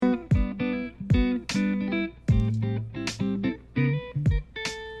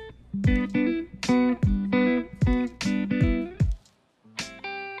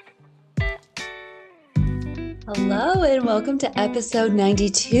Hello, and welcome to episode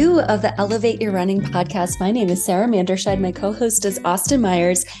 92 of the Elevate Your Running podcast. My name is Sarah Manderscheid. My co-host is Austin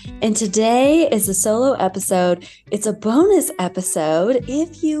Myers, and today is a solo episode. It's a bonus episode.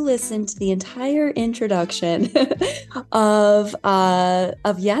 If you listen to the entire introduction of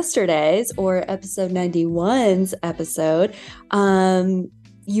yesterday's or episode 91's episode,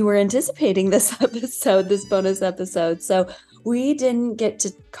 you were anticipating this episode, this bonus episode. So we didn't get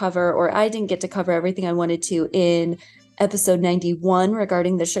to cover, or I didn't get to cover everything I wanted to in episode 91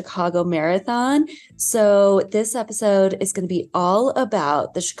 regarding the Chicago Marathon. So this episode is going to be all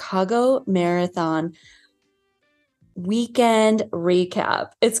about the Chicago Marathon weekend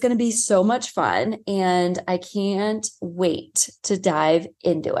recap. It's going to be so much fun, and I can't wait to dive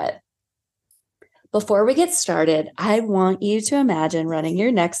into it. Before we get started, I want you to imagine running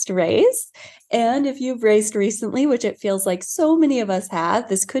your next race. And if you've raced recently, which it feels like so many of us have,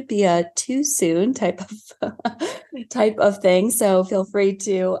 this could be a too soon type of thing. So feel free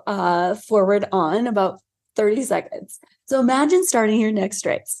to forward on about 30 seconds. So imagine starting your next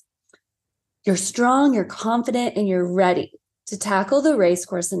race. You're strong, you're confident, and you're ready to tackle the race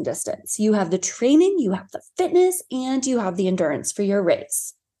course and distance. You have the training, you have the fitness, and you have the endurance for your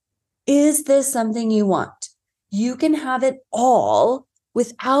race. Is this something you want? You can have it all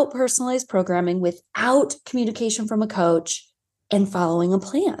without personalized programming, without communication from a coach, and following a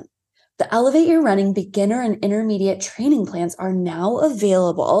plan. The Elevate Your Running beginner and intermediate training plans are now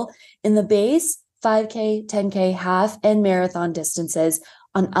available in the base, 5K, 10K, half, and marathon distances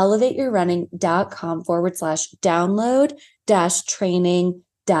on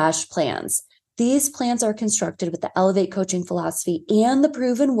elevateyourrunning.com/download-training-plans. These plans are constructed with the Elevate coaching philosophy and the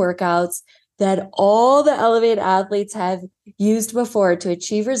proven workouts that all the Elevate athletes have used before to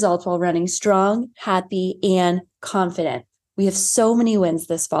achieve results while running strong, happy, and confident. We have so many wins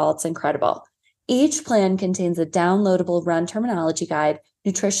this fall. It's incredible. Each plan contains a downloadable run terminology guide,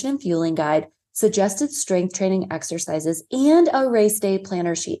 nutrition and fueling guide, suggested strength training exercises, and a race day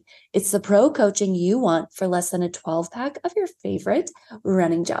planner sheet. It's the pro coaching you want for less than a 12-pack of your favorite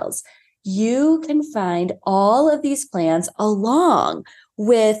running gels. You can find all of these plans along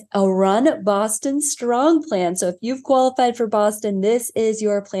with a Run Boston Strong plan. So if you've qualified for Boston, this is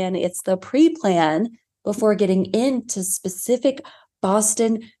your plan. It's the pre-plan before getting into specific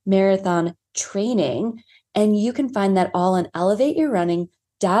Boston Marathon training. And you can find that all on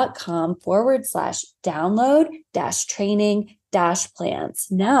elevateyourrunning.com/download-training-plans.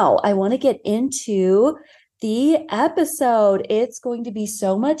 Now, I want to get into the episode. It's going to be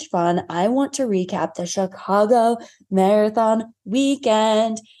so much fun. I want to recap the Chicago Marathon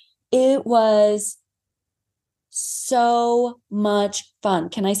weekend. It was so much fun.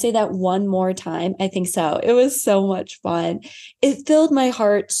 Can I say that one more time? I think so. It was so much fun. It filled my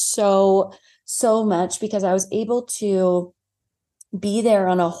heart so much because I was able to be there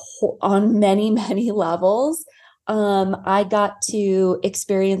on many levels. I got to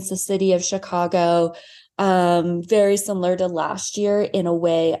experience the city of Chicago very similar to last year in a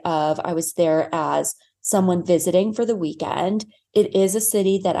way of I was there as someone visiting for the weekend. It is a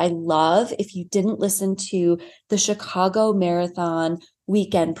city that I love. If you didn't listen to the Chicago Marathon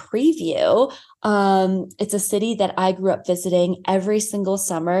weekend preview, it's a city that I grew up visiting every single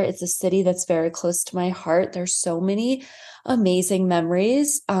summer. It's a city that's very close to my heart. There's so many amazing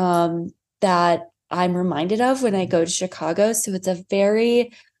memories that I'm reminded of when I go to Chicago. So it's a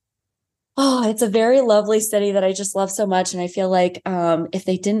very lovely city that I just love so much. And I feel like if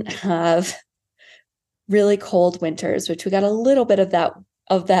they didn't have really cold winters, which we got a little bit of that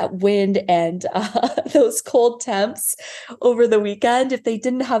wind and those cold temps over the weekend, if they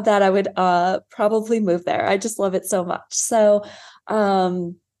didn't have that, I would probably move there. I just love it so much. So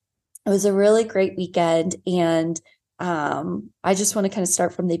it was a really great weekend. And I just want to kind of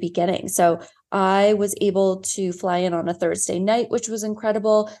start from the beginning. So I was able to fly in on a Thursday night, which was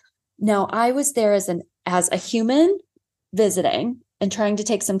incredible. Now, I was there as a human visiting and trying to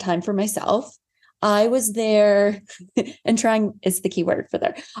take some time for myself. I was there and trying is the key word for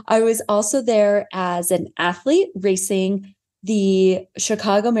there. I was also there as an athlete racing the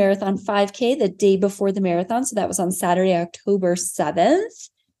Chicago Marathon 5K the day before the marathon. So that was on Saturday, October 7th.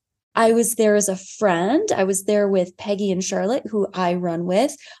 I was there as a friend. I was there with Peggy and Charlotte, who I run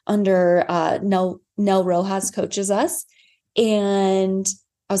with under Nell Rojas coaches us. And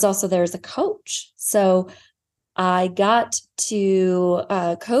I was also there as a coach. So I got to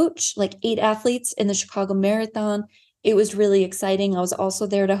coach like 8 athletes in the Chicago Marathon. It was really exciting. I was also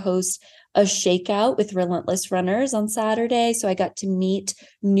there to host a shakeout with Relentless Runners on Saturday. So I got to meet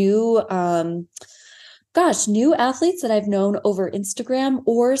new Gosh, new athletes that I've known over Instagram,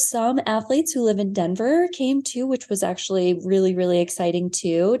 or some athletes who live in Denver came too, which was actually really, really exciting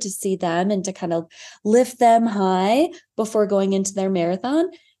too, to see them and to kind of lift them high before going into their marathon.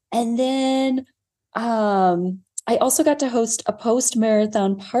 And then I also got to host a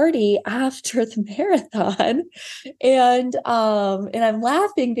post-marathon party after the marathon. And I'm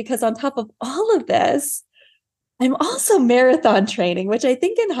laughing because on top of all of this, I'm also marathon training, which I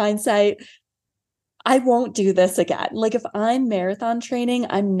think in hindsight, I won't do this again. Like if I'm marathon training,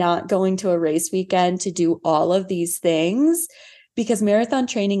 I'm not going to a race weekend to do all of these things, because marathon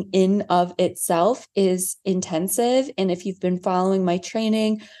training in of itself is intensive. And if you've been following my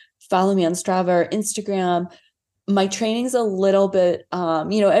training, follow me on Strava or Instagram. My training's a little bit,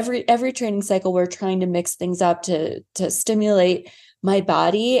 every training cycle we're trying to mix things up to stimulate my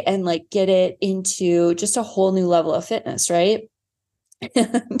body and like get it into just a whole new level of fitness, right?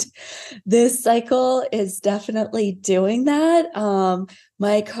 And this cycle is definitely doing that.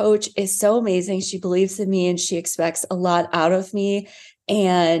 My coach is so amazing. She believes in me and she expects a lot out of me.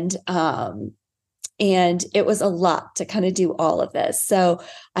 And it was a lot to kind of do all of this. So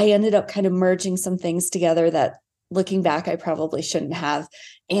I ended up kind of merging some things together that, looking back, I probably shouldn't have,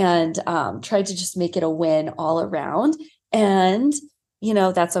 and tried to just make it a win all around. And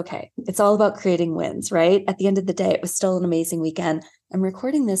that's okay. It's all about creating wins, right? At the end of the day, it was still an amazing weekend. I'm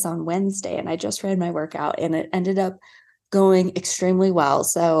recording this on Wednesday and I just ran my workout and it ended up going extremely well.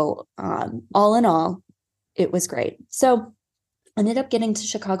 So all in all, it was great. So I ended up getting to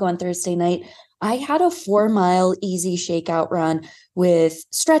Chicago on Thursday night. I had a 4-mile easy shakeout run with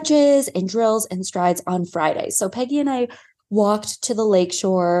stretches and drills and strides on Friday. So Peggy and I walked to the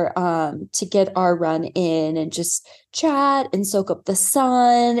lakeshore to get our run in and just chat and soak up the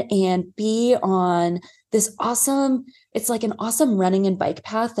sun and be on this awesome, it's like an awesome running and bike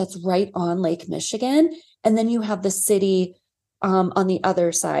path that's right on Lake Michigan. And then you have the city on the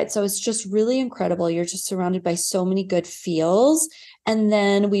other side. So it's just really incredible. You're just surrounded by so many good feels. And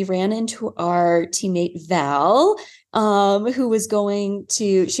then we ran into our teammate Val, who was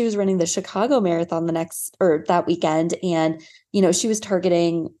she was running the Chicago Marathon that weekend. And, she was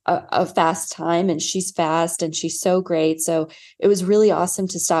targeting a fast time, and she's fast and she's so great. So it was really awesome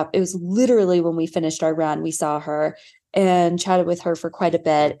to stop. It was literally when we finished our run, we saw her and chatted with her for quite a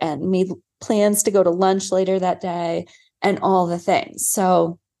bit and made plans to go to lunch later that day and all the things.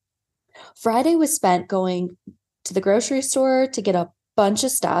 So Friday was spent going to the grocery store to get a bunch of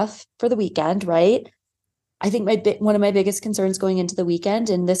stuff for the weekend, right? I think one of my biggest concerns going into the weekend,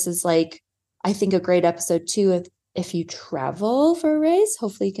 and this is like, I think a great episode too, if you travel for a race,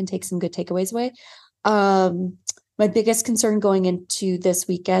 hopefully you can take some good takeaways away. My biggest concern going into this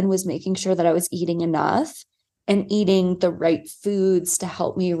weekend was making sure that I was eating enough and eating the right foods to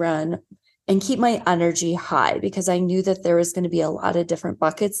help me run and keep my energy high, because I knew that there was going to be a lot of different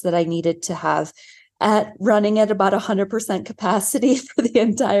buckets that I needed to have at running at about 100% capacity for the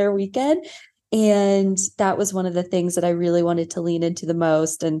entire weekend. And that was one of the things that I really wanted to lean into the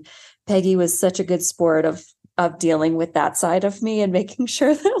most. And Peggy was such a good sport of dealing with that side of me and making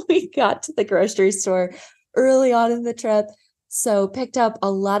sure that we got to the grocery store early on in the trip. So picked up a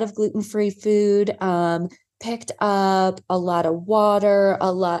lot of gluten-free food, picked up a lot of water,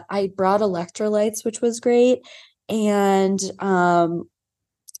 I brought electrolytes, which was great. And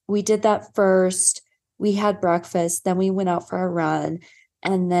we did that first. We had breakfast, then we went out for a run,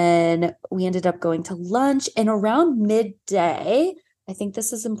 and then we ended up going to lunch. And around midday, I think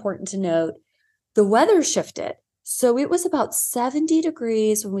this is important to note, the weather shifted. So it was about 70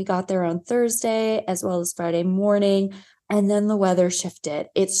 degrees when we got there on Thursday, as well as Friday morning. And then the weather shifted.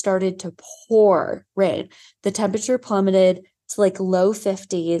 It started to pour rain. The temperature plummeted to like low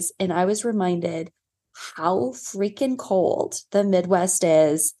 50s. And I was reminded how freaking cold the Midwest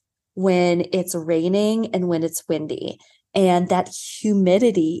is when it's raining and when it's windy. And that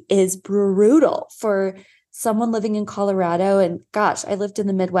humidity is brutal for someone living in Colorado. And gosh, I lived in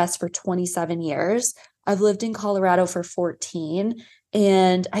the Midwest for 27 years. I've lived in Colorado for 14.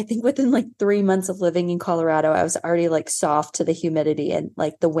 And I think within like 3 months of living in Colorado, I was already like soft to the humidity and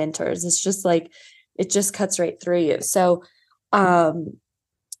like the winters. It's just like, it just cuts right through you. So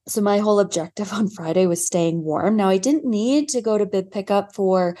my whole objective on Friday was staying warm. Now I didn't need to go to bib pickup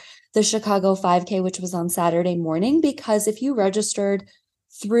for the Chicago 5K, which was on Saturday morning, because if you registered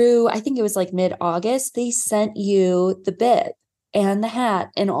through, I think it was like mid-August, they sent you the bib and the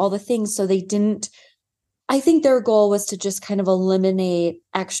hat and all the things. So I think their goal was to just kind of eliminate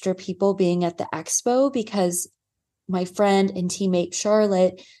extra people being at the expo, because my friend and teammate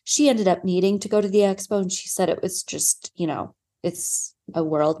Charlotte, she ended up needing to go to the expo, and she said it was just, it's a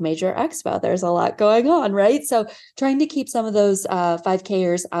World Major Expo. There's a lot going on, right? So trying to keep some of those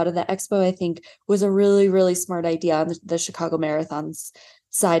 5Kers out of the expo, I think, was a really, really smart idea on the Chicago Marathon's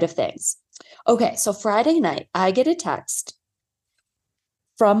side of things. Okay, so Friday night, I get a text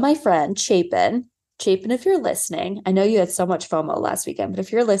from my friend Chapin. Chapin, if you're listening, I know you had so much FOMO last weekend, but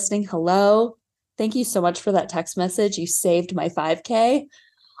if you're listening, hello. Thank you so much for that text message. You saved my 5K.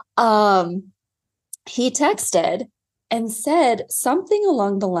 He texted and said something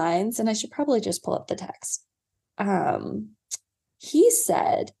along the lines, and I should probably just pull up the text. He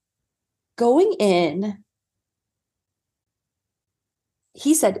said, going in,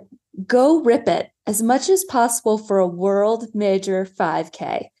 he said, go rip it as much as possible for a World Major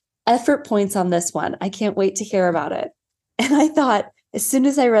 5K. Effort points on this one. I can't wait to hear about it. And I thought, as soon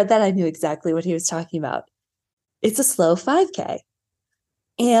as I read that, I knew exactly what he was talking about. It's a slow 5K.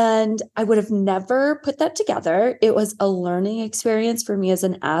 And I would have never put that together. It was a learning experience for me as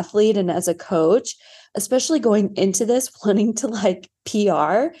an athlete and as a coach, especially going into this, wanting to like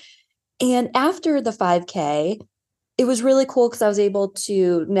PR. And after the 5K, it was really cool because I was able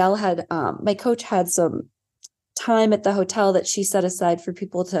to, Nell had, my coach had some time at the hotel that she set aside for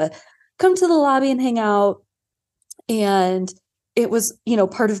people to come to the lobby and hang out. And it was,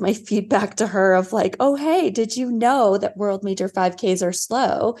 part of my feedback to her of like, oh, hey, did you know that World Major 5Ks are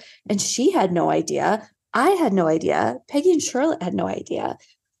slow? And she had no idea. I had no idea. Peggy and Charlotte had no idea.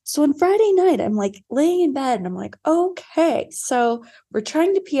 So on Friday night, I'm like laying in bed and I'm like, okay, so we're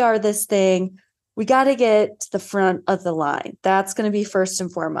trying to PR this thing. We got to get to the front of the line. That's going to be first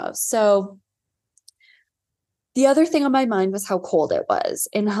and foremost. So the other thing on my mind was how cold it was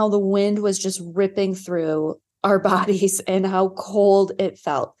and how the wind was just ripping through our bodies and how cold it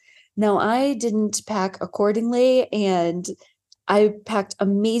felt. Now, I didn't pack accordingly, and I packed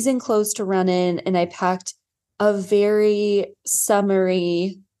amazing clothes to run in, and I packed a very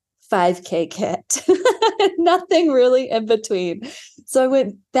summery 5K kit. Nothing really in between. So I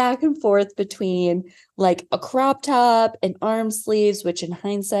went back and forth between like a crop top and arm sleeves, which in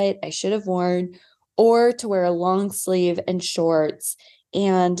hindsight I should have worn, or to wear a long sleeve and shorts.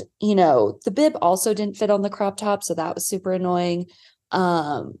 And, the bib also didn't fit on the crop top. So that was super annoying.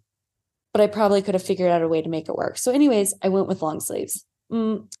 But I probably could have figured out a way to make it work. So anyways, I went with long sleeves.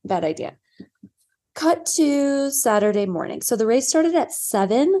 Bad idea. Cut to Saturday morning. So the race started at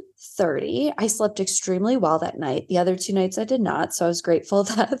 7:30. I slept extremely well that night. The other 2 nights I did not. So I was grateful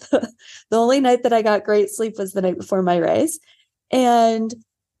that the only night that I got great sleep was the night before my race. And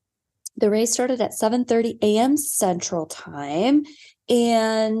the race started at 7:30 a.m. Central Time.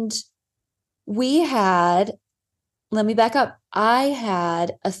 And let me back up. I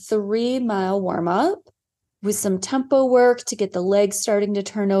had a 3-mile warm up with some tempo work to get the legs starting to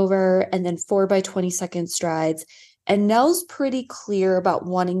turn over, and then 4 by 20-second strides. And Nell's pretty clear about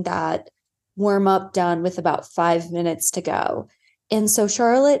wanting that warm up done with about 5 minutes to go. And so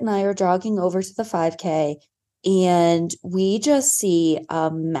Charlotte and I are jogging over to the 5K, and we just see a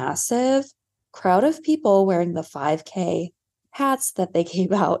massive crowd of people wearing the 5K hats that they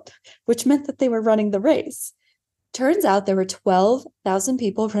gave out, which meant that they were running the race. Turns out there were 12,000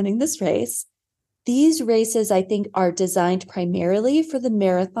 people running this race. These races, I think, are designed primarily for the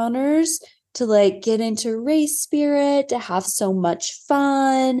marathoners to like get into race spirit, to have so much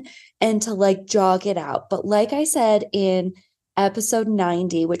fun, and to like jog it out. But like I said in episode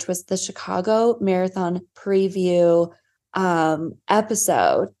 90, which was the Chicago Marathon preview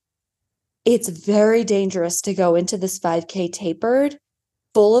episode, it's very dangerous to go into this 5K tapered,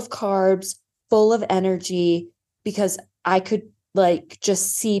 full of carbs, full of energy, because I could like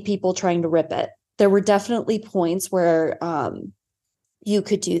just see people trying to rip it. There were definitely points where you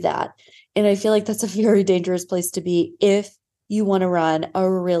could do that. And I feel like that's a very dangerous place to be if you want to run a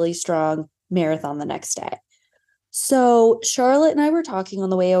really strong marathon the next day. So Charlotte and I were talking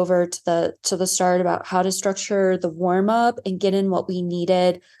on the way over to the start about how to structure the warm up and get in what we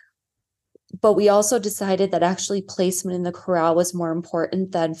needed. But we also decided that actually placement in the corral was more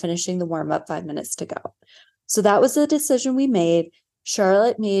important than finishing the warm up 5 minutes to go. So that was the decision we made.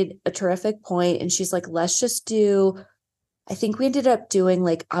 Charlotte made a terrific point, and she's like, let's just I think we ended up doing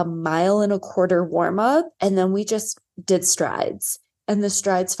like a 1.25 mile warm up, and then we just did strides, and the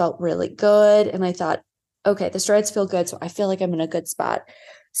strides felt really good. And I thought, okay, the strides feel good, so I feel like I'm in a good spot.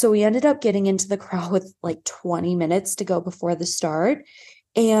 So we ended up getting into the corral with like 20 minutes to go before the start.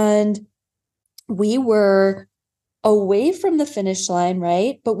 And we were away from the finish line,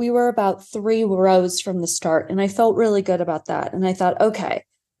 right? But we were about 3 rows from the start. And I felt really good about that. And I thought, okay,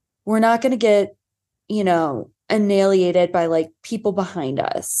 we're not going to get, annihilated by like people behind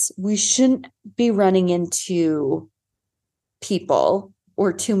us. We shouldn't be running into people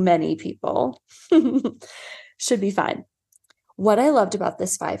or too many people. Should be fine. What I loved about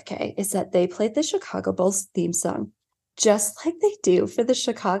this 5K is that they played the Chicago Bulls theme song just like they do for the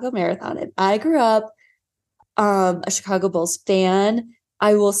Chicago Marathon. And I grew up a Chicago Bulls fan.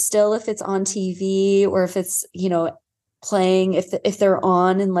 I will still, if it's on TV or if it's, playing, if they're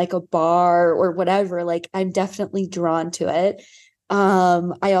on in like a bar or whatever, like I'm definitely drawn to it.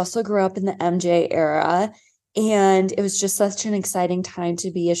 I also grew up in the MJ era, and it was just such an exciting time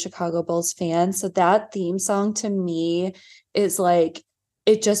to be a Chicago Bulls fan. So that theme song to me is like,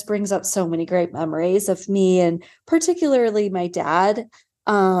 it just brings up so many great memories of me and particularly my dad.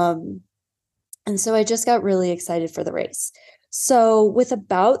 And so I just got really excited for the race. So with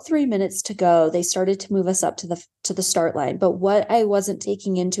about 3 minutes to go, they started to move us up to the start line. But what I wasn't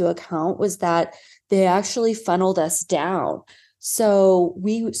taking into account was that they actually funneled us down. So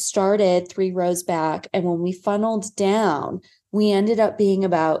we started 3 rows back, and when we funneled down, we ended up being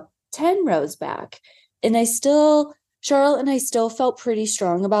about 10 rows back. And Charlotte and I still felt pretty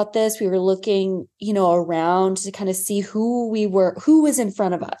strong about this. We were looking, around to kind of see who was in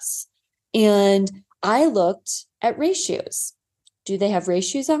front of us. And I looked at race shoes. Do they have race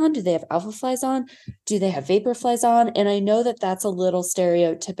shoes on? Do they have Alpha Flies on? Do they have Vapor Flies on? And I know that that's a little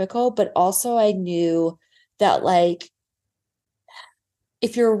stereotypical, but also I knew that like,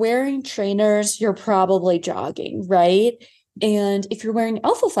 if you're wearing trainers, you're probably jogging, right? And if you're wearing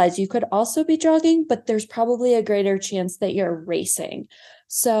Alpha Flies, you could also be jogging, but there's probably a greater chance that you're racing.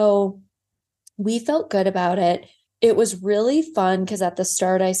 So we felt good about it. It was really fun because at the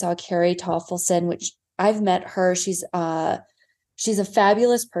start I saw Carrie Toffelson, which I've met her. She's a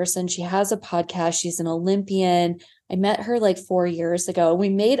fabulous person. She has a podcast. She's an Olympian. I met her like 4 years ago. We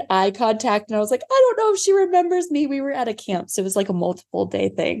made eye contact and I was like, I don't know if she remembers me. We were at a camp. So it was like a multiple day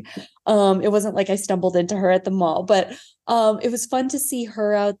thing. It wasn't like I stumbled into her at the mall, but it was fun to see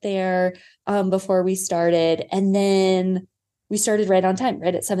her out there before we started. And then we started right on time,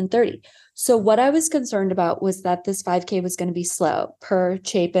 right at 7:30. So what I was concerned about was that this 5K was going to be slow per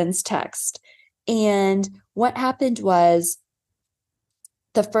Chapin's text. And what happened was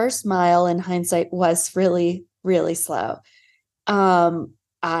the first mile in hindsight was really, really slow.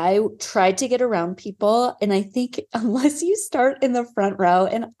 I tried to get around people, and I think unless you start in the front row,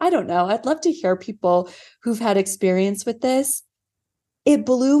 and I don't know, I'd love to hear people who've had experience with this. It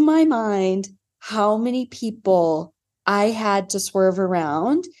blew my mind how many people I had to swerve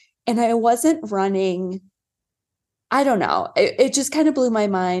around, and I wasn't running. I don't know. It just kind of blew my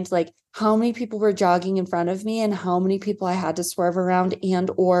mind, like how many people were jogging in front of me and how many people I had to swerve around and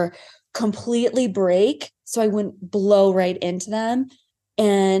or completely brake so I wouldn't blow right into them.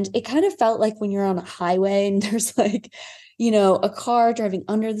 And it kind of felt like when you're on a highway and there's like, a car driving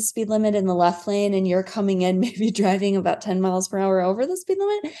under the speed limit in the left lane and you're coming in maybe driving about 10 miles per hour over the speed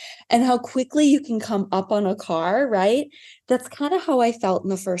limit, and how quickly you can come up on a car, right? That's kind of how I felt in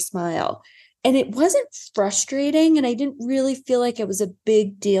the first mile. And it wasn't frustrating, and I didn't really feel like it was a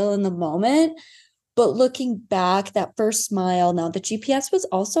big deal in the moment. But looking back, that first mile, now the GPS was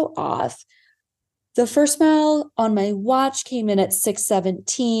also off. The first mile on my watch came in at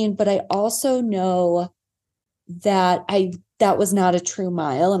 6:17, but I also know that that was not a true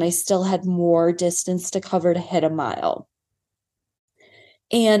mile, and I still had more distance to cover to hit a mile.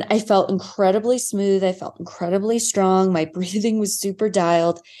 And I felt incredibly smooth. I felt incredibly strong. My breathing was super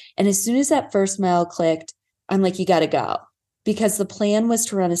dialed. And as soon as that first mile clicked, I'm like, you got to go. Because the plan was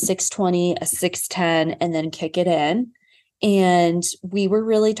to run a 6:20, a 6:10, and then kick it in. And we were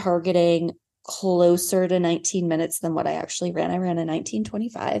really targeting closer to 19 minutes than what I actually ran. I ran a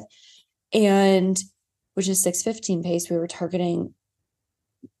 19:25, and which is 6:15 pace. We were targeting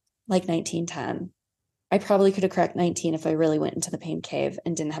like 19:10. I probably could have cracked 19 if I really went into the pain cave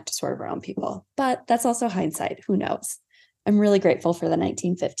and didn't have to swerve around people. But that's also hindsight. Who knows? I'm really grateful for the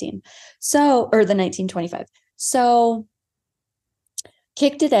 19:15. Or the 19:25. So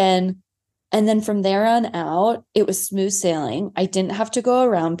kicked it in. And then from there on out, it was smooth sailing. I didn't have to go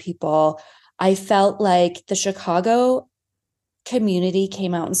around people. I felt like the Chicago community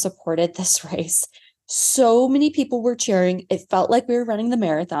came out and supported this race. So many people were cheering. It felt like we were running the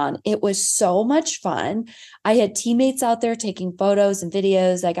marathon. It was so much fun. I had teammates out there taking photos and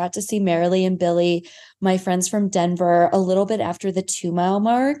videos. I got to see Marilee and Billy, my friends from Denver, a little bit after the 2-mile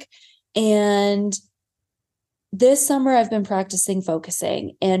mark. And this summer I've been practicing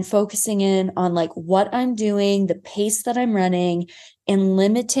focusing in on like what I'm doing, the pace that I'm running, and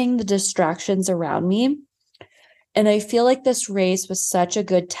limiting the distractions around me. And I feel like this race was such a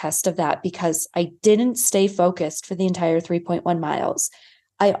good test of that because I didn't stay focused for the entire 3.1 miles.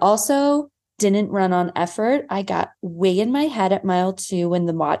 I also didn't run on effort. I got way in my head at mile 2 when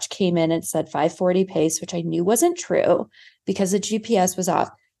the watch came in and said 5:40 pace, which I knew wasn't true because the GPS was off.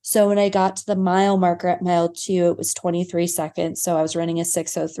 So when I got to the mile marker at mile 2, it was 23 seconds. So I was running a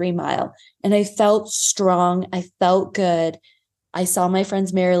 6:03 mile and I felt strong. I felt good. I saw my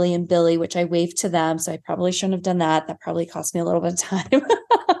friends Marilee and Billy, which I waved to them. So I probably shouldn't have done that. That probably cost me a little bit of time.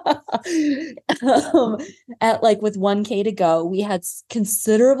 At like with 1K to go, we had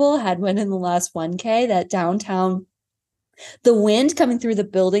considerable headwind in the last 1K. That downtown, the wind coming through the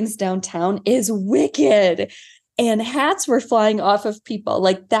buildings downtown is wicked. And hats were flying off of people.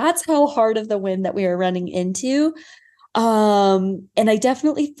 Like that's how hard of the wind that we were running into. And I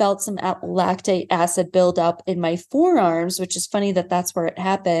definitely felt some lactate acid buildup in my forearms, which is funny that that's where it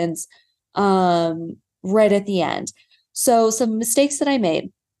happens, right at the end. So some mistakes that I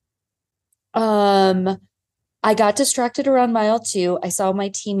made. I got distracted around mile 2. I saw my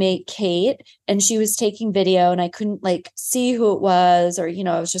teammate Kate and she was taking video and I couldn't like see who it was, or,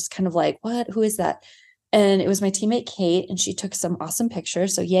 I was just kind of like, what, who is that? And it was my teammate Kate and she took some awesome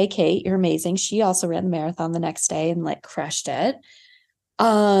pictures. So yay, Kate, you're amazing. She also ran the marathon the next day and like crushed it.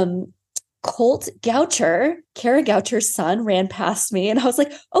 Colt Goucher, Kara Goucher's son, ran past me and I was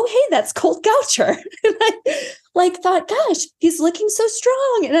like, oh, hey, that's Colt Goucher. And I like thought, gosh, he's looking so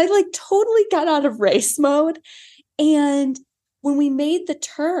strong. And I like totally got out of race mode. And when we made the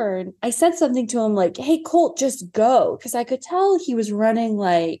turn, I said something to him like, hey, Colt, just go. Because I could tell he was running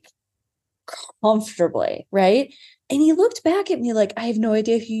like comfortably, right? And he looked back at me like, I have no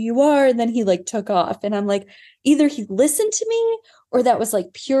idea who you are. And then he like took off. And I'm like, either he listened to me or that was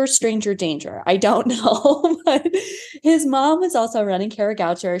like pure stranger danger. I don't know. But his mom was also running, Kara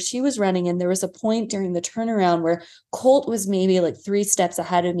Goucher. She was running, and there was a point during the turnaround where Colt was maybe like 3 steps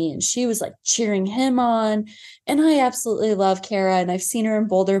ahead of me, and she was like cheering him on. And I absolutely love Kara, and I've seen her in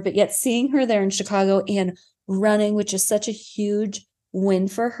Boulder, but yet seeing her there in Chicago and running, which is such a huge win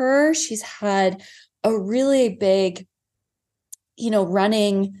for her. She's had a really big,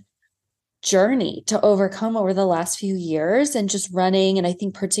 running journey to overcome over the last few years, and just running. And I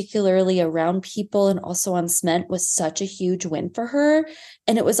think particularly around people and also on cement was such a huge win for her.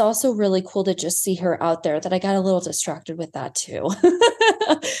 And it was also really cool to just see her out there, that I got a little distracted with that too.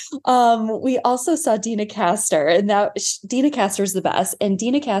 We also saw Dina Castor, and Dina Castor is the best. And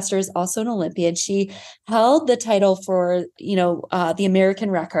Dina Castor is also an Olympian. She held the title for, the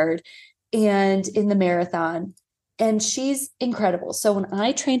American record and in the marathon. And she's incredible. So when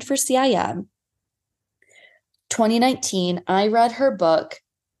I trained for CIM 2019, I read her book,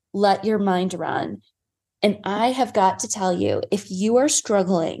 Let Your Mind Run. And I have got to tell you, if you are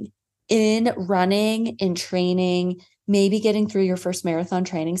struggling in running, in training, maybe getting through your first marathon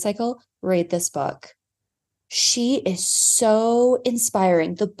training cycle, read this book. She is so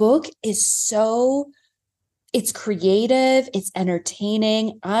inspiring. The book is it's creative, it's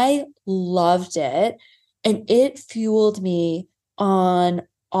entertaining. I loved it. And it fueled me on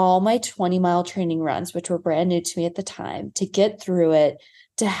all my 20-mile training runs, which were brand new to me at the time, to get through it,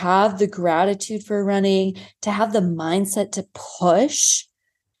 to have the gratitude for running, to have the mindset to push.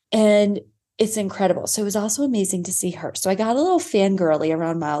 And it's incredible. So it was also amazing to see her. So I got a little fangirly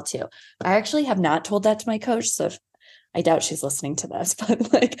around mile 2. I actually have not told that to my coach. So I doubt she's listening to this,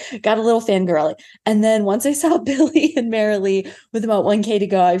 but like got a little fangirly. And then once I saw Billy and Marilee with about 1K to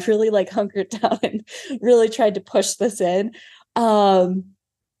go, I really like hunkered down and really tried to push this in.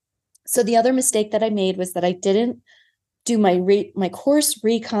 So the other mistake that I made was that I didn't do my course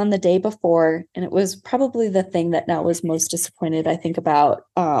recon the day before. And it was probably the thing that Nell was most disappointed, I think, about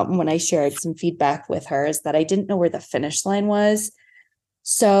when I shared some feedback with her, is that I didn't know where the finish line was.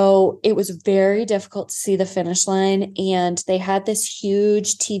 So it was very difficult to see the finish line. And they had this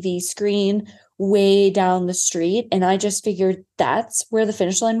huge TV screen way down the street. And I just figured that's where the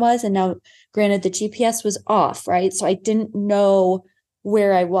finish line was. And now, granted, the GPS was off, right? So I didn't know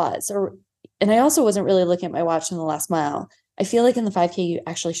where I was. And I also wasn't really looking at my watch in the last mile. I feel like in the 5K, you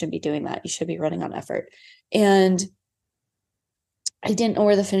actually shouldn't be doing that. You should be running on effort. And I didn't know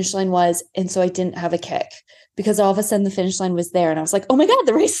where the finish line was. And so I didn't have a kick, because all of a sudden the finish line was there. And I was like, oh my God,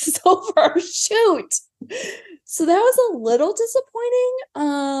 the race is over. Shoot. So that was a little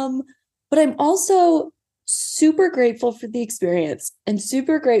disappointing. But I'm also super grateful for the experience and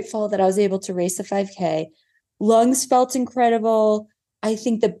super grateful that I was able to race a 5K. Lungs felt incredible. I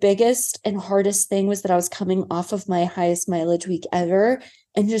think the biggest and hardest thing was that I was coming off of my highest mileage week ever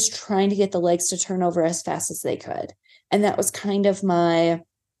and just trying to get the legs to turn over as fast as they could. And that was kind of the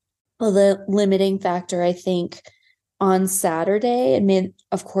limiting factor, I think, on Saturday, and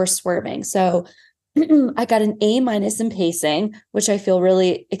of course, swerving. So I got an A minus in pacing, which I feel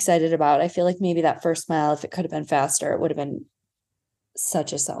really excited about. I feel like maybe that first mile, if it could have been faster, it would have been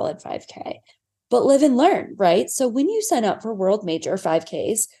such a solid 5K. But live and learn, right? So when you sign up for World Major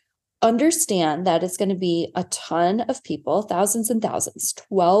 5Ks, understand that it's going to be a ton of people, thousands and thousands,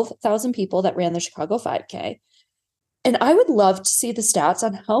 12,000 people that ran the Chicago 5K. And I would love to see the stats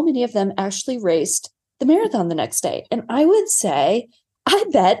on how many of them actually raced the marathon the next day. And I would say, I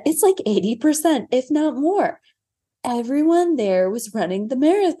bet it's like 80%, if not more. Everyone there was running the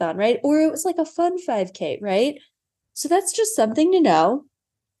marathon, right? Or it was like a fun 5K, right? So that's just something to know.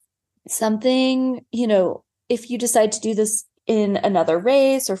 Something, if you decide to do this in another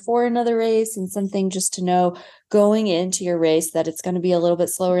race or for another race, and something just to know going into your race that it's going to be a little bit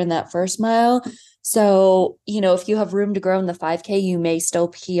slower in that first mile. So, if you have room to grow in the 5K, you may still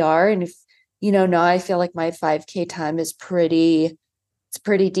PR. And if, now I feel like my 5K time is pretty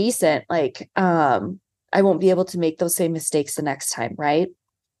decent. Like, I won't be able to make those same mistakes the next time, right?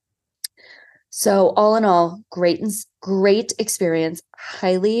 So all in all, great experience.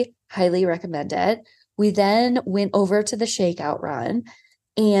 Highly, highly recommend it. We then went over to the shakeout run,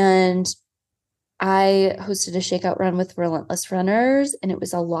 and I hosted a shakeout run with Relentless Runners, and it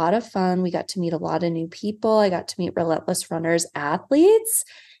was a lot of fun. We got to meet a lot of new people. I got to meet Relentless Runners athletes,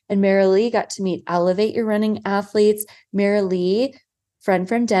 and Marilee got to meet Elevate Your Running athletes. Marilee, friend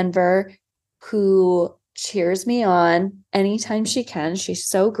from Denver, who cheers me on anytime she can. She's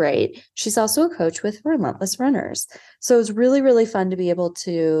so great. She's also a coach with Relentless Runners. So it was really, really fun to be able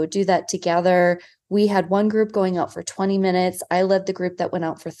to do that together. We had one group going out for 20 minutes. I led the group that went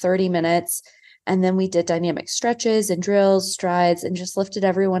out for 30 minutes. And then we did dynamic stretches and drills, strides, and just lifted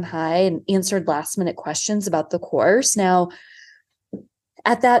everyone high and answered last minute questions about the course. Now,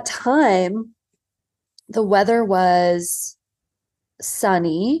 at that time, the weather was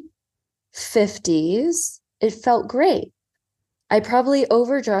sunny, 50s. It felt great. I probably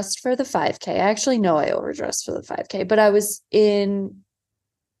overdressed for the 5K. I actually know I overdressed for the 5K, but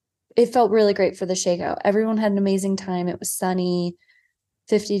it felt really great for the shakeout. Everyone had an amazing time. It was sunny,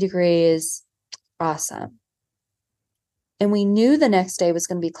 50 degrees, awesome. And we knew the next day was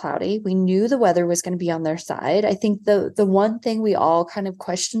going to be cloudy. We knew the weather was going to be on their side. I think the one thing we all kind of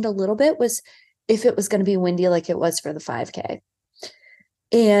questioned a little bit was if it was going to be windy like it was for the 5K.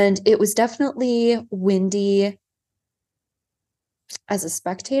 And it was definitely windy as a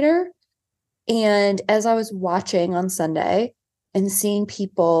spectator. And as I was watching on Sunday and seeing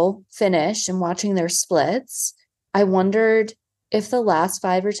people finish and watching their splits, I wondered if the last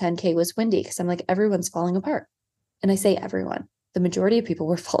 5 or 10K was windy, because I'm like, everyone's falling apart. And I say everyone, the majority of people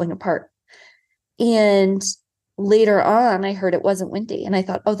were falling apart. And later on, I heard it wasn't windy. And I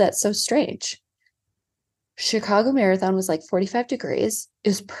thought, oh, that's so strange. Chicago Marathon was like 45 degrees. It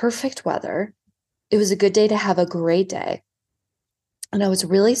was perfect weather. It was a good day to have a great day. And I was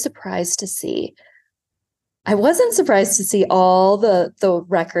really surprised to see. I wasn't surprised to see all the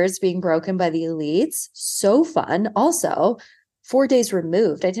records being broken by the elites. So fun. Also, 4 days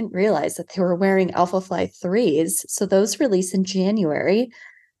removed, I didn't realize that they were wearing Alpha Fly 3s. So those release in January.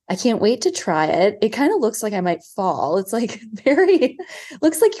 I can't wait to try it. It kind of looks like I might fall. It's like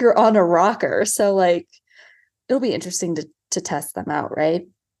looks like you're on a rocker. So like, it'll be interesting to test them out, right?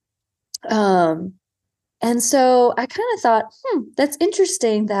 And so I kind of thought, that's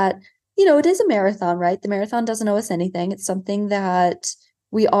interesting that, it is a marathon, right? The marathon doesn't owe us anything. It's something that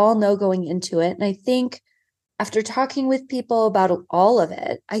we all know going into it. And I think after talking with people about all of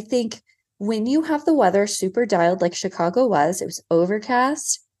it, I think when you have the weather super dialed like Chicago was, it was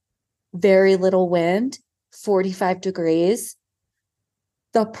overcast, very little wind, 45 degrees.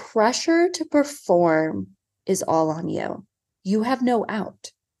 The pressure to perform is all on you. You have no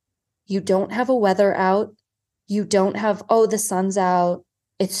out. You don't have a weather out. You don't have, oh, the sun's out.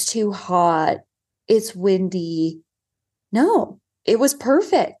 It's too hot. It's windy. No, it was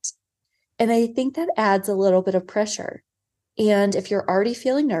perfect. And I think that adds a little bit of pressure. And if you're already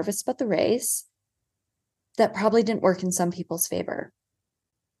feeling nervous about the race, that probably didn't work in some people's favor.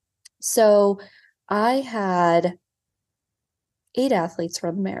 So I had 8 athletes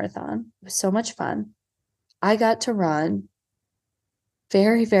run the marathon. It was so much fun. I got to run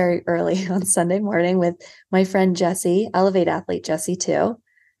very, very early on Sunday morning with my friend Jessie, Elevate athlete Jessie too,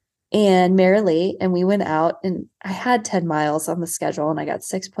 and Marilee. And we went out, and I had 10 miles on the schedule, and I got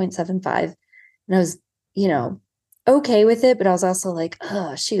 6.75. And I was, okay with it, but I was also like,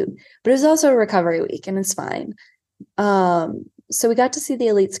 oh, shoot. But it was also a recovery week, and it's fine. So we got to see the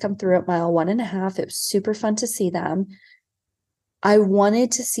elites come through at mile 1.5. It was super fun to see them. I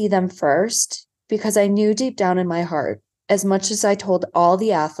wanted to see them first because I knew deep down in my heart, as much as I told all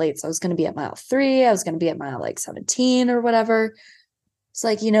the athletes I was going to be at mile 3, I was going to be at mile like 17 or whatever. It's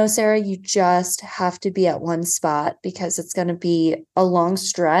like, Sarah, you just have to be at one spot because it's going to be a long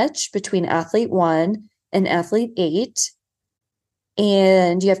stretch between athlete 1 and athlete 8.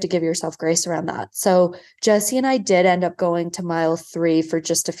 And you have to give yourself grace around that. So Jesse and I did end up going to mile 3 for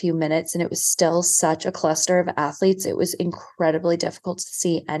just a few minutes, and it was still such a cluster of athletes. It was incredibly difficult to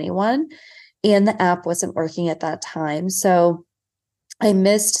see anyone, and the app wasn't working at that time. So I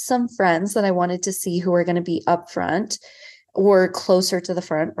missed some friends that I wanted to see who were going to be up front or closer to the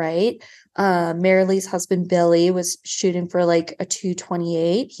front, right? Marilee's husband, Billy, was shooting for like a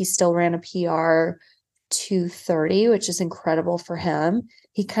 2:28. He still ran a PR 2:30, which is incredible for him.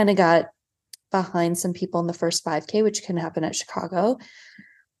 He kind of got behind some people in the first 5K, which can happen at Chicago.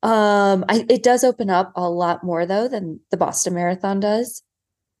 It does open up a lot more though than the Boston Marathon does.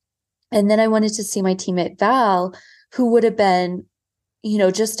 And then I wanted to see my teammate Val, who would have been,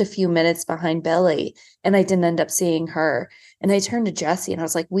 just a few minutes behind Billy, and I didn't end up seeing her. And I turned to Jesse and I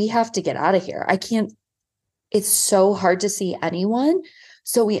was like, we have to get out of here. It's so hard to see anyone.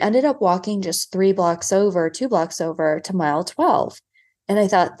 So we ended up walking just 2 blocks over to mile 12. And I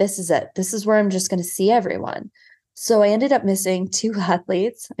thought, this is it. This is where I'm just going to see everyone. So I ended up missing 2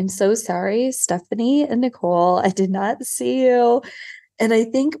 athletes. I'm so sorry, Stephanie and Nicole. I did not see you. And I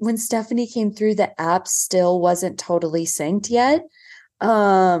think when Stephanie came through, the app still wasn't totally synced yet.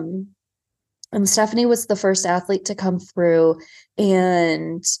 And Stephanie was the first athlete to come through,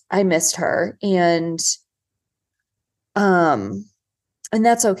 and I missed her. And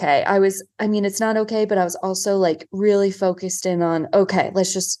that's okay. It's not okay, but I was also like really focused in on, okay,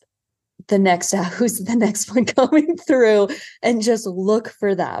 who's the next one coming through, and just look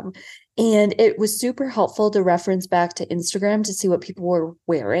for them. And it was super helpful to reference back to Instagram to see what people were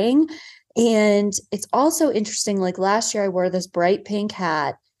wearing. And it's also interesting, like last year I wore this bright pink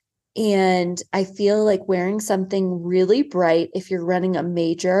hat, and I feel like wearing something really bright if you're running a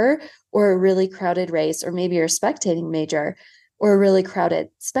major or a really crowded race, or maybe you're a spectating major or a really crowded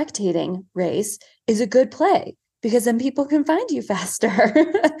spectating race, is a good play because then people can find you faster.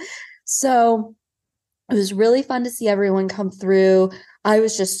 So it was really fun to see everyone come through. I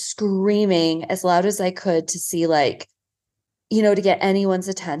was just screaming as loud as I could to see to get anyone's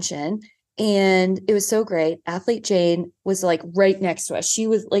attention. And it was so great. Athlete Jane was like right next to us. She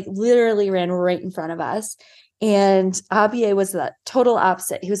was like literally ran right in front of us. And Abie was the total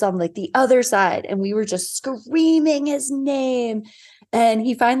opposite. He was on like the other side, and we were just screaming his name. And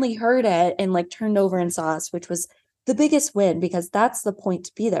he finally heard it and like turned over and saw us, which was the biggest win, because that's the point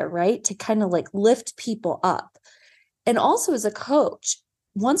to be there, right? To kind of like lift people up. And also as a coach,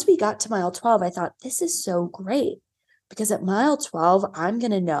 once we got to mile 12, I thought, this is so great, because at mile 12, I'm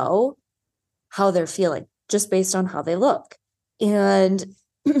going to know how they're feeling just based on how they look. And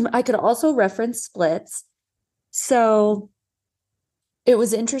I could also reference splits. So it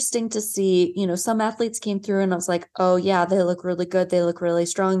was interesting to see, some athletes came through and I was like, oh yeah, they look really good. They look really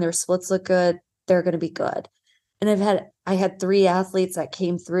strong. Their splits look good. They're going to be good. And I had 3 athletes that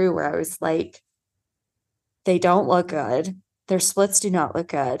came through where I was like, they don't look good. Their splits do not look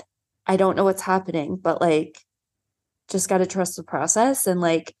good. I don't know what's happening, but like, just got to trust the process and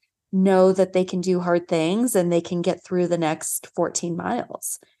like know that they can do hard things and they can get through the next 14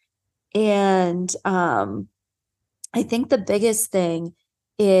 miles. And I think the biggest thing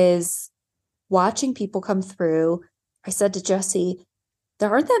is watching people come through. I said to Jesse, there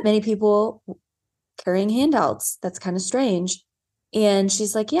aren't that many people carrying handouts. That's kind of strange. And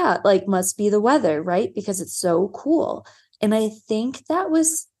she's like, yeah, like must be the weather, right? Because it's so cool. And I think that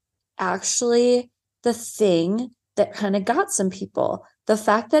was actually the thing that kind of got some people. The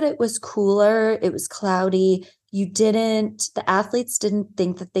fact that it was cooler, it was cloudy, the athletes didn't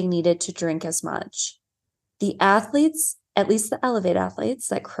think that they needed to drink as much. The athletes, at least the Elevate athletes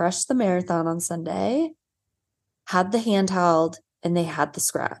that crushed the marathon on Sunday, had the handheld and they had the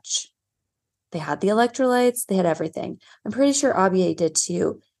scratch. They had the electrolytes, they had everything. I'm pretty sure Abie did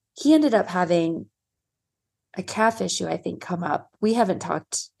too. He ended up having a calf issue, I think, come up. We haven't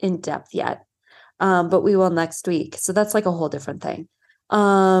talked in depth yet, but we will next week. So that's like a whole different thing.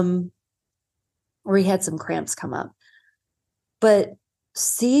 Or he had some cramps come up. But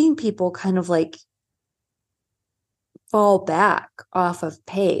seeing people kind of like fall back off of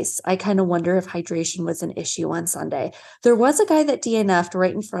pace, I kind of wonder if hydration was an issue on Sunday. There was a guy that DNF'd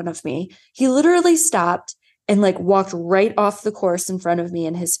right in front of me. He literally stopped and like walked right off the course in front of me,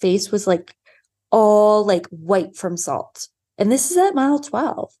 and his face was like all like white from salt. And this is at mile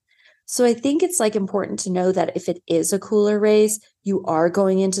 12. So I think it's like important to know that if it is a cooler race, you are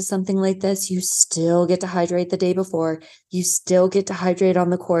going into something like this, you still get to hydrate the day before. You still get to hydrate on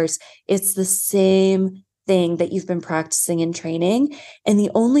the course. It's the same thing that you've been practicing in training. And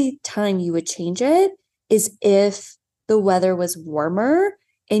the only time you would change it is if the weather was warmer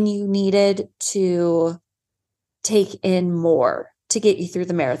and you needed to take in more to get you through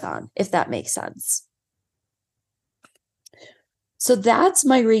the marathon, if that makes sense. So that's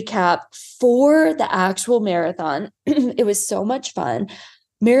my recap for the actual marathon. It was so much fun.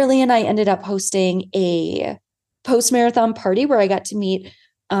 Marilee and I ended up hosting a post-marathon party where I got to meet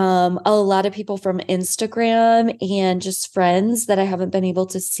a lot of people from Instagram and just friends that I haven't been able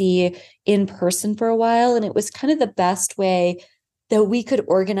to see in person for a while. And it was kind of the best way that we could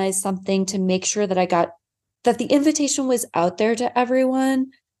organize something to make sure that the invitation was out there to everyone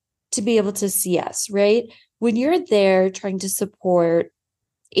to be able to see us, right? When you're there trying to support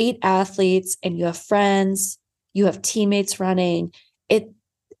 8 athletes and you have friends, you have teammates running, it,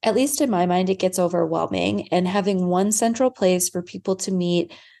 at least in my mind, it gets overwhelming. And having one central place for people to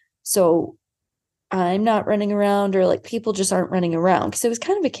meet, so I'm not running around or like people just aren't running around, because it was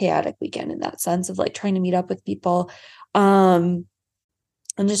kind of a chaotic weekend in that sense of like trying to meet up with people and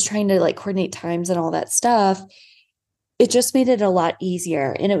just trying to like coordinate times and all that stuff. It just made it a lot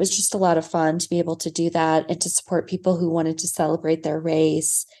easier. And it was just a lot of fun to be able to do that and to support people who wanted to celebrate their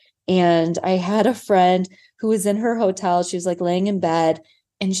race. And I had a friend who was in her hotel. She was like laying in bed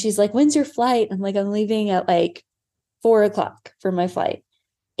and she's like, "When's your flight?" I'm like, "I'm leaving at like 4 o'clock for my flight.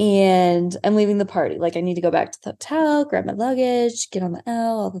 And I'm leaving the party. Like, I need to go back to the hotel, grab my luggage, get on the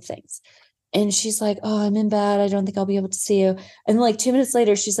L, all the things." And she's like, "Oh, I'm in bed. I don't think I'll be able to see you." And like 2 minutes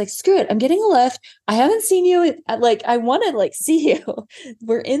later, she's like, "Screw it. I'm getting a lift. I haven't seen you. Like, I want to like see you.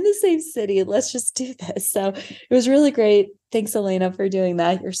 We're in the same city. Let's just do this." So it was really great. Thanks, Elena, for doing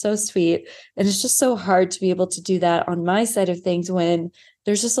that. You're so sweet. And it's just so hard to be able to do that on my side of things when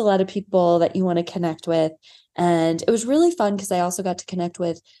there's just a lot of people that you want to connect with. And it was really fun because I also got to connect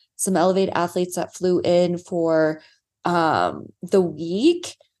with some Elevate athletes that flew in for the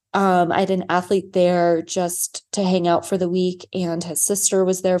week. I had an athlete there just to hang out for the week, and his sister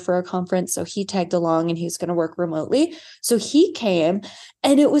was there for a conference. So he tagged along and he was going to work remotely. So he came,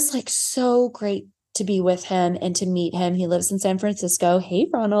 and it was like so great to be with him and to meet him. He lives in San Francisco. Hey,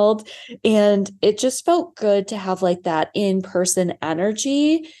 Ronald. And it just felt good to have like that in-person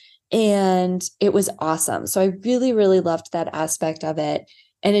energy. And it was awesome. So I really, really loved that aspect of it.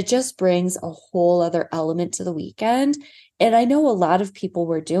 And it just brings a whole other element to the weekend. And I know a lot of people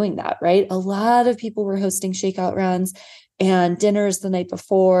were doing that, right? A lot of people were hosting shakeout runs and dinners the night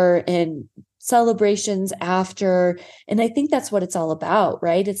before and celebrations after. And I think that's what it's all about,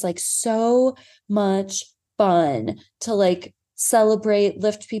 right? It's like so much fun to like celebrate,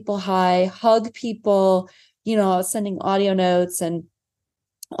 lift people high, hug people. I was sending audio notes and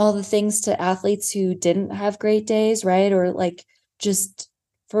all the things to athletes who didn't have great days, right? Or like just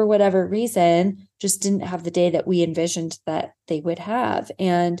for whatever reason, just didn't have the day that we envisioned that they would have.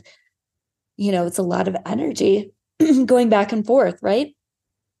 And, it's a lot of energy going back and forth, right?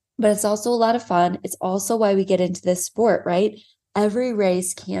 But it's also a lot of fun. It's also why we get into this sport, right? Every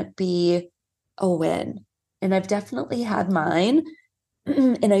race can't be a win. And I've definitely had mine.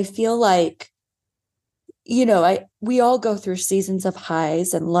 And I feel like, we all go through seasons of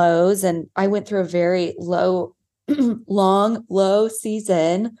highs and lows. And I went through a very long, low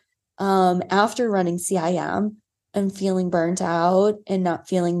season after running CIM and feeling burnt out and not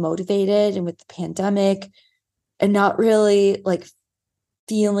feeling motivated, and with the pandemic and not really like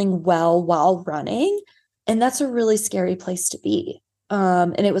feeling well while running. And that's a really scary place to be.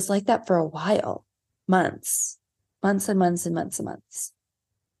 And it was like that for a while, months and months and months and months.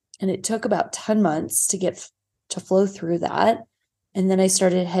 And it took about 10 months to flow through that. And then I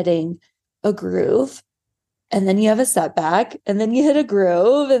started hitting a groove. And then you have a setback, and then you hit a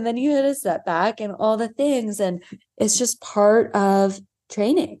groove, and then you hit a setback, and all the things. And it's just part of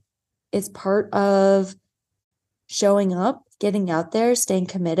training. It's part of showing up, getting out there, staying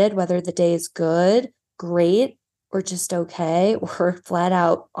committed, whether the day is good, great, or just okay, or flat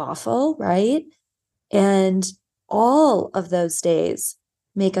out awful, right? And all of those days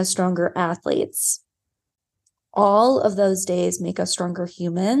make us stronger athletes. All of those days make us stronger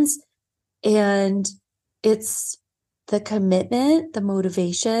humans. And it's the commitment, the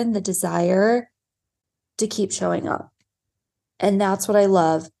motivation, the desire to keep showing up. And that's what I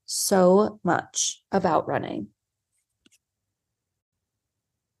love so much about running.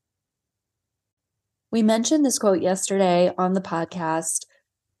 We mentioned this quote yesterday on the podcast.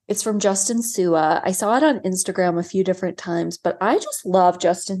 It's from Justin Sua. I saw it on Instagram a few different times, but I just love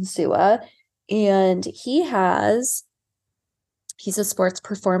Justin Sua. And he's a sports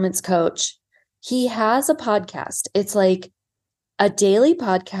performance coach. He has a podcast. It's like a daily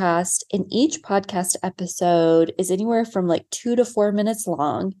podcast, and each podcast episode is anywhere from like 2 to 4 minutes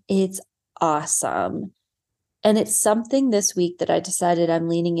long. It's awesome. And it's something this week that I decided I'm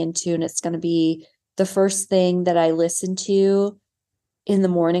leaning into, and it's going to be the first thing that I listen to in the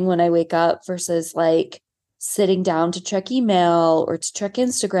morning when I wake up versus like sitting down to check email or to check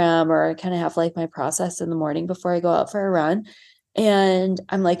Instagram, or I kind of have like my process in the morning before I go out for a run. And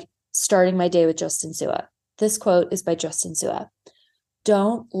I'm like starting my day with Justin Sua. This quote is by Justin Sua.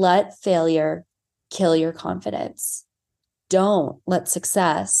 Don't let failure kill your confidence. Don't let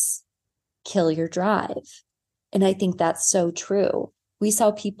success kill your drive. And I think that's so true. We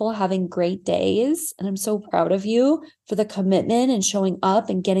saw people having great days, and I'm so proud of you for the commitment and showing up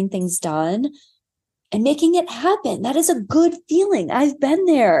and getting things done and making it happen. That is a good feeling. I've been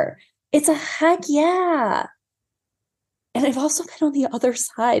there. It's a heck yeah. And I've also been on the other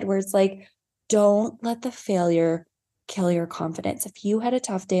side where it's like, don't let the failure kill your confidence. If you had a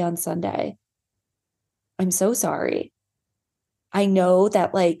tough day on Sunday, I'm so sorry. I know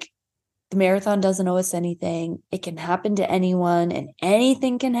that like the marathon doesn't owe us anything. It can happen to anyone, and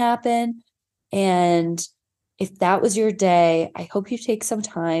anything can happen. And if that was your day, I hope you take some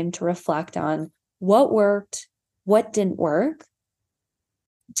time to reflect on what worked, what didn't work.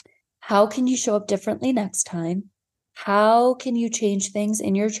 How can you show up differently next time? How can you change things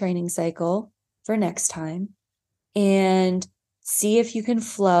in your training cycle for next time? And see if you can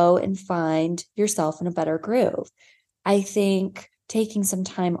flow and find yourself in a better groove. I think taking some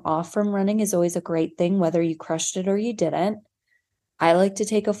time off from running is always a great thing, whether you crushed it or you didn't. I like to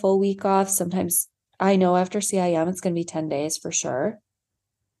take a full week off. Sometimes I know after CIM, it's going to be 10 days for sure.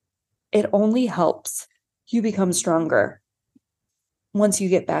 It only helps you become stronger once you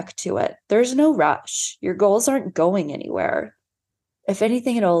get back to it. There's no rush. Your goals aren't going anywhere. If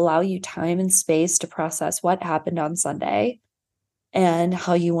anything, it'll allow you time and space to process what happened on Sunday and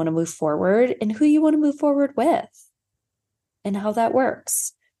how you want to move forward and who you want to move forward with and how that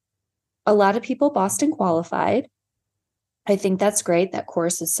works. A lot of people Boston qualified. I think that's great. That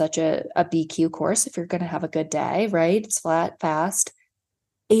course is such a BQ course if you're going to have a good day, right? It's flat, fast.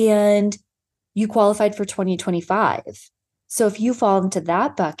 And you qualified for 2025. So if you fall into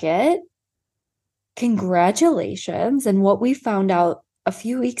that bucket, congratulations. And what we found out a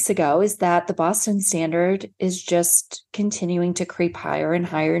few weeks ago is that the Boston standard is just continuing to creep higher and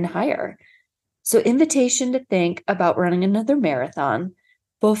higher and higher. So invitation to think about running another marathon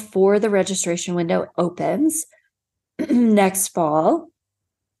before the registration window opens next fall,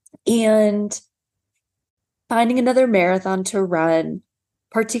 and finding another marathon to run,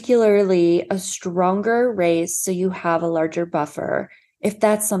 particularly a stronger race so you have a larger buffer if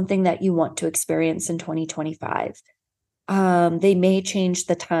that's something that you want to experience in 2025. They may change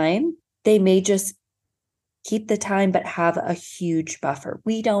the time. They may just keep the time, but have a huge buffer.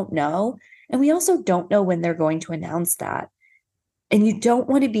 We don't know. And we also don't know when they're going to announce that. And you don't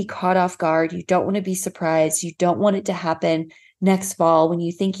want to be caught off guard. You don't want to be surprised. You don't want it to happen next fall when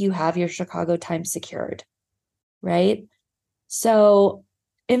you think you have your Chicago time secured, right? So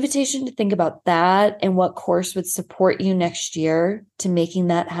invitation to think about that and what course would support you next year to making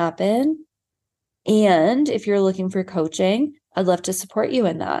that happen. And if you're looking for coaching, I'd love to support you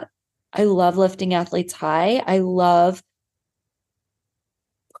in that. I love lifting athletes high. I love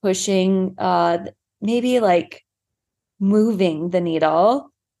pushing, maybe like moving the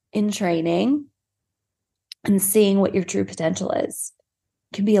needle in training and seeing what your true potential is.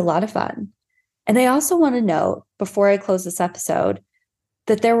 It can be a lot of fun. And I also want to note before I close this episode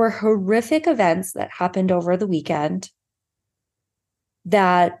that there were horrific events that happened over the weekend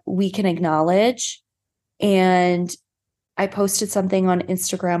that we can acknowledge. And I posted something on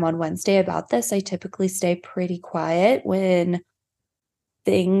Instagram on Wednesday about this. I typically stay pretty quiet when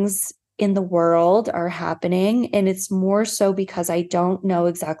things in the world are happening. And it's more so because I don't know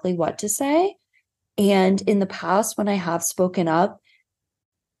exactly what to say. And in the past, when I have spoken up,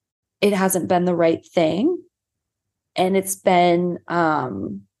 it hasn't been the right thing. And it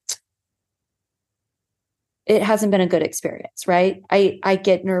hasn't been a good experience, right? I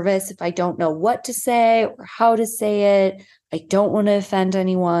get nervous if I don't know what to say or how to say it. I don't want to offend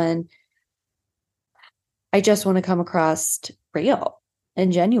anyone. I just want to come across real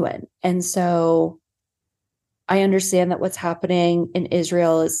and genuine. And so I understand that what's happening in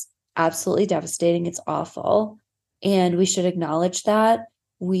Israel is absolutely devastating. It's awful. And we should acknowledge that.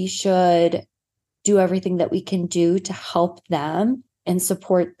 We should do everything that we can do to help them and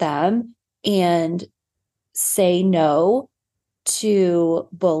support them and say no to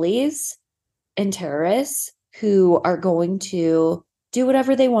bullies and terrorists who are going to do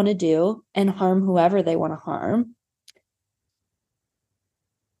whatever they want to do and harm whoever they want to harm.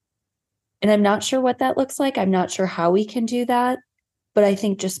 And I'm not sure what that looks like. I'm not sure how we can do that. But I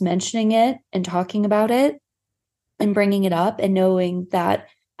think just mentioning it and talking about it and bringing it up and knowing that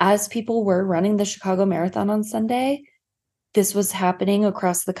as people were running the Chicago Marathon on Sunday, this was happening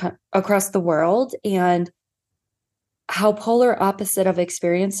across the world, and how polar opposite of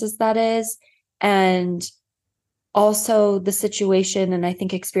experiences that is. And also the situation and I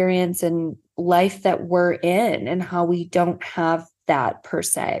think experience and life that we're in and how we don't have that per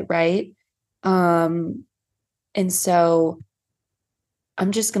se, right? And so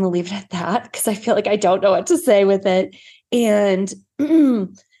I'm just going to leave it at that because I feel like I don't know what to say with it. And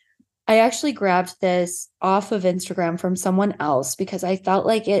I actually grabbed this off of Instagram from someone else because I felt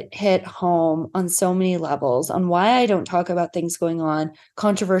like it hit home on so many levels on why I don't talk about things going on,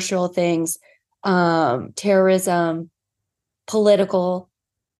 controversial things, terrorism, political,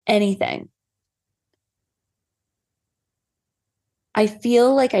 anything. I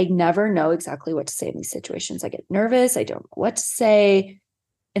feel like I never know exactly what to say in these situations. I get nervous. I don't know what to say.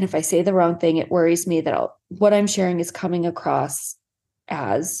 And if I say the wrong thing, it worries me that what I'm sharing is coming across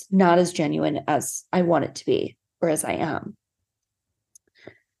as not as genuine as I want it to be, or as I am.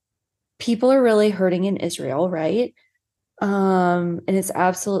 People are really hurting in Israel, right? And it's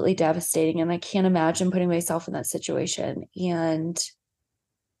absolutely devastating. And I can't imagine putting myself in that situation and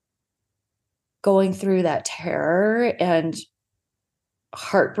going through that terror and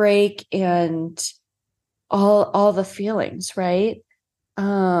heartbreak and all the feelings, right?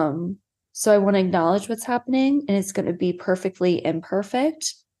 So I want to acknowledge what's happening, and it's going to be perfectly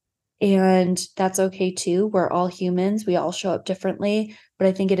imperfect. And that's okay too. We're all humans. We all show up differently, but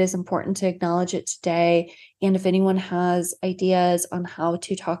I think it is important to acknowledge it today. And if anyone has ideas on how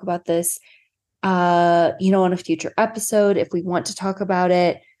to talk about this, on a future episode, if we want to talk about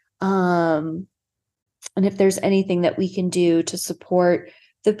it, and if there's anything that we can do to support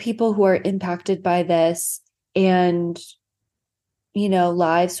the people who are impacted by this and,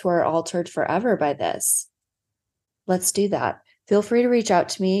 lives who are altered forever by this, let's do that. Feel free to reach out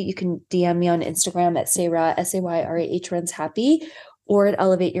to me. You can DM me on Instagram at Sayra, SAYRAH runs happy, or at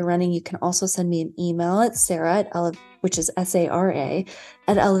Elevate Your Running. You can also send me an email at Sarah which is SARA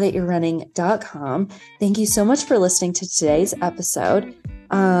at elevateyourrunning.com. Thank you so much for listening to today's episode.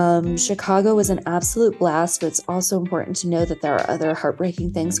 Chicago was an absolute blast, but it's also important to know that there are other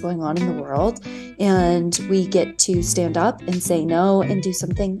heartbreaking things going on in the world, and we get to stand up and say no and do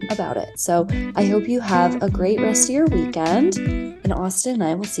something about it. So I hope you have a great rest of your weekend, and Austin and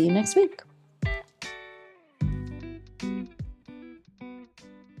I will see you next week.